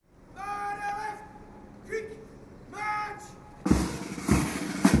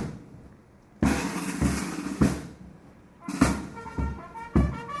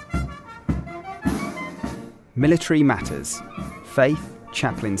Military Matters, Faith,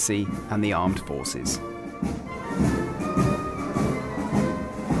 Chaplaincy and the Armed Forces.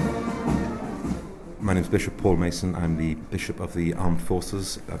 My name is Bishop Paul Mason. I'm the Bishop of the Armed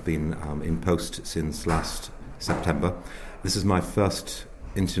Forces. I've been in post since last September. This is my first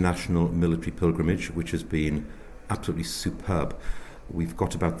international military pilgrimage, which has been absolutely superb. We've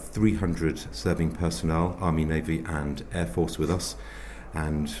got about 300 serving personnel, Army, Navy and Air Force with us,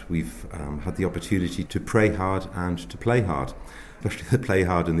 and we've had the opportunity to pray hard and to play hard, especially to play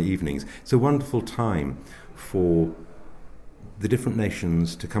hard in the evenings. It's a wonderful time for the different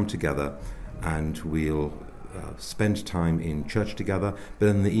nations to come together, and we'll spend time in church together, but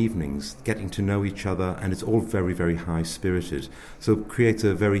in the evenings getting to know each other, and it's all very, very high-spirited. So it creates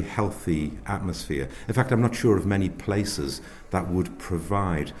a very healthy atmosphere. In fact, I'm not sure of many places that would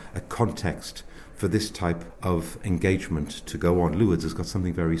provide a context for this type of engagement to go on. Lourdes has got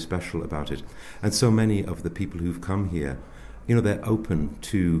something very special about it. And so many of the people who've come here, they're open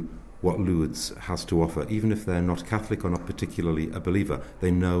to what Lourdes has to offer. Even if they're not Catholic or not particularly a believer,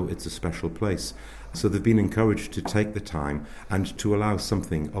 they know it's a special place. So they've been encouraged to take the time and to allow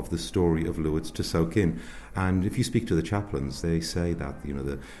something of the story of Lourdes to soak in. And if you speak to the chaplains, they say that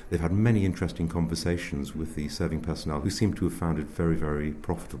they've had many interesting conversations with the serving personnel who seem to have found it very, very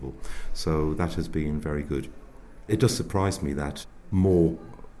profitable. So that has been very good. It does surprise me that more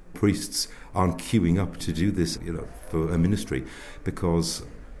priests aren't queuing up to do this, for a ministry, because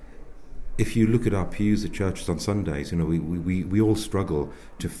if you look at our pews at churches on Sundays, we all struggle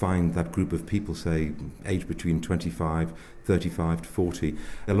to find that group of people, say, aged between 25, 35 to 40.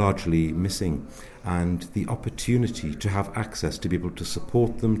 They're largely missing. And the opportunity to have access, to be able to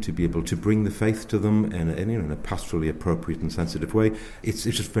support them, to be able to bring the faith to them in a pastorally appropriate and sensitive way, it's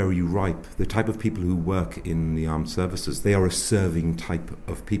just very ripe. The type of people who work in the armed services, they are a serving type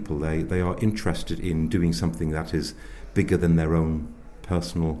of people. They are interested in doing something that is bigger than their own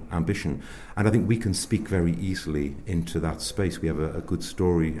personal ambition. And I think we can speak very easily into that space. We have a good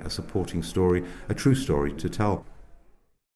story, a supporting story, a true story to tell.